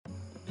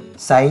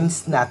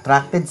Signs na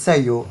attracted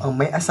sa'yo ang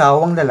may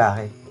asawang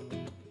lalaki.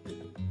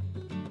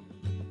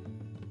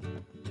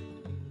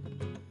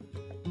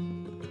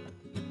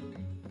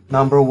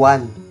 Number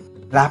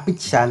 1.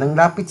 Lapit siya ng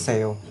lapit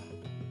sa'yo.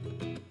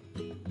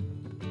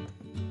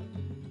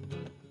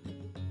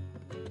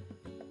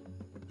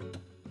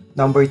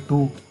 Number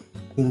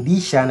 2. Hindi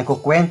siya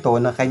nagkukwento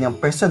ng kanyang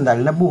personal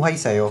na buhay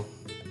sa'yo.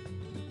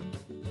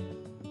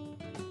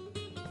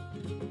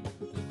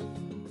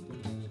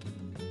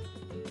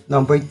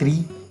 Number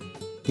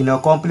 3.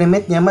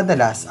 Kino-compliment niya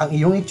madalas ang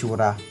iyong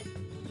itsura.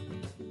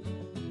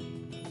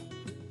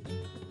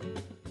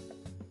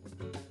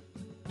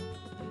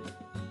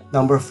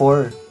 Number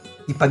 4.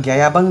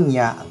 Ipagyayabang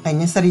niya ang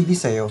kanyang sarili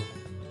sa'yo.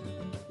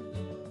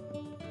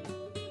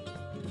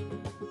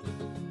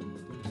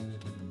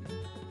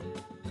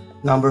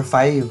 Number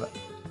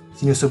 5.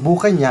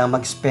 Sinusubukan niya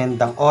mag-spend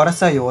ng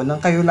oras sa'yo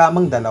ng kayo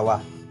lamang dalawa.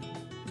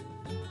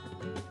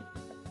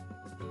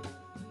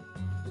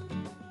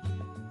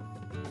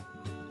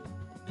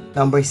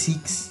 Number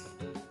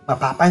 6.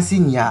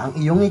 Mapapansin niya ang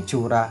iyong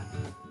itsura.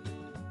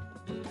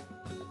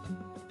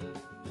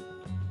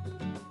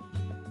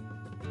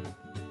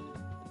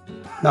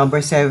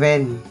 Number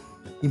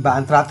 7. Iba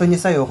ang trato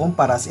niya sa'yo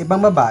kumpara sa ibang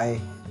babae.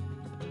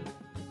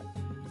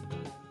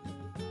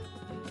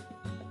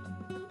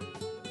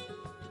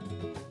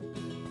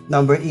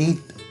 Number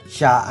 8.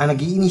 Siya ang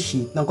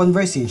nag-i-initiate ng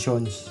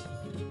conversations.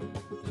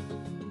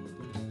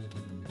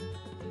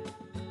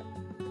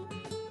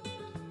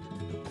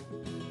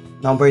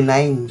 Number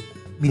 9.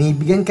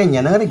 Binibigyan ka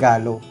niya ng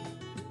regalo.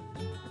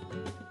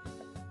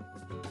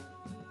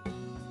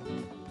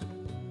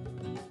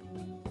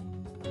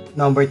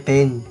 Number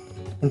 10.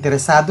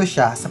 Interesado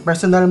siya sa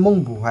personal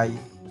mong buhay.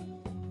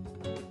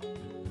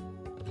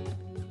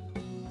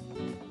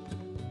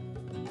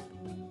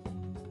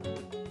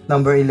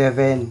 Number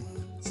 11.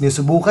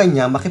 Sinusubukan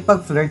niya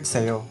makipag-flirt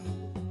sa'yo.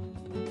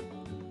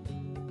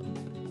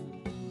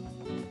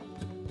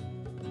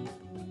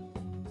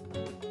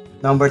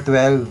 Number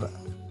 12.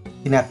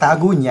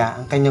 Tinatago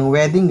niya ang kanyang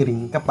wedding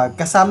ring kapag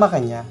kasama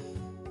ka niya.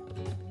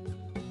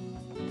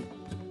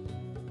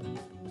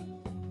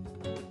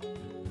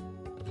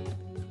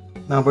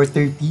 Number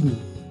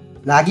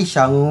 13. Lagi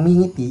siyang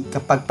ngumingiti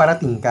kapag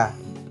parating ka.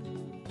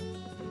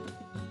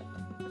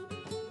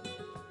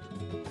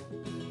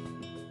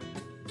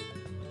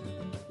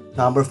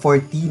 Number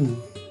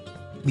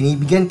 14.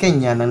 Binibigyan ka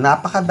niya ng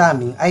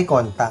napakadaming eye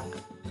contact.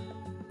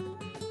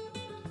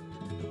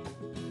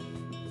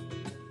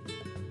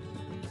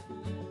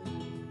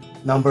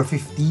 Number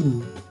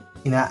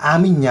 15.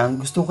 Inaamin niyang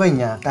gusto ka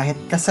niya kahit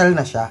kasal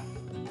na siya.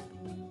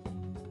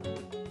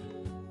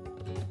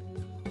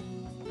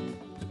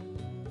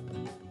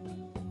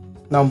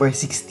 Number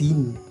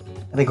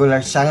 16.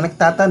 Regular siyang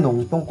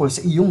nagtatanong tungkol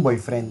sa iyong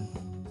boyfriend.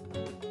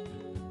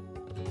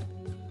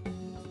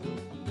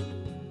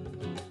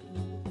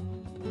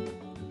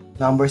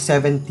 Number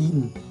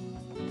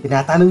 17.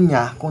 Tinatanong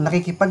niya kung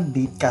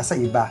nakikipag-date ka sa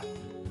iba.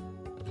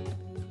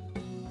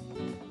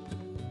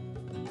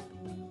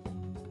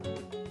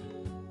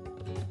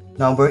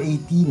 Number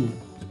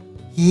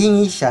 18.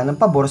 Hihingi siya ng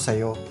pabor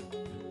sa'yo.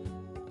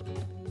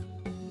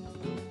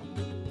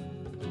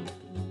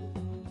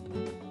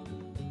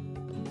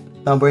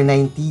 Number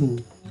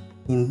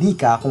 19. Hindi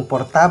ka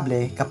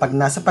komportable kapag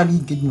nasa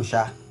paligid mo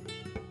siya.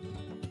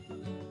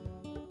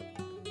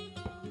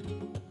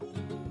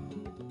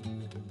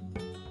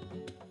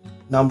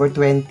 Number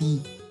 20.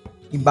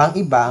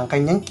 Ibang-iba ang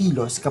kanyang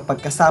kilos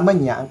kapag kasama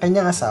niya ang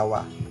kanyang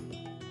asawa.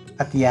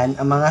 At yan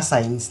ang mga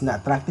signs na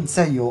attracted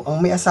sa iyo ang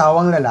may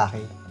asawang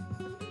lalaki.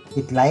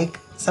 Hit like,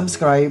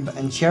 subscribe,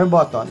 and share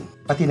button,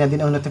 pati na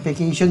din ang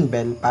notification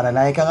bell para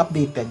lagi kang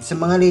updated sa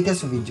mga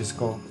latest videos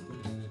ko.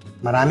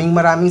 Maraming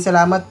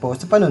salamat po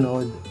sa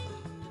panonood.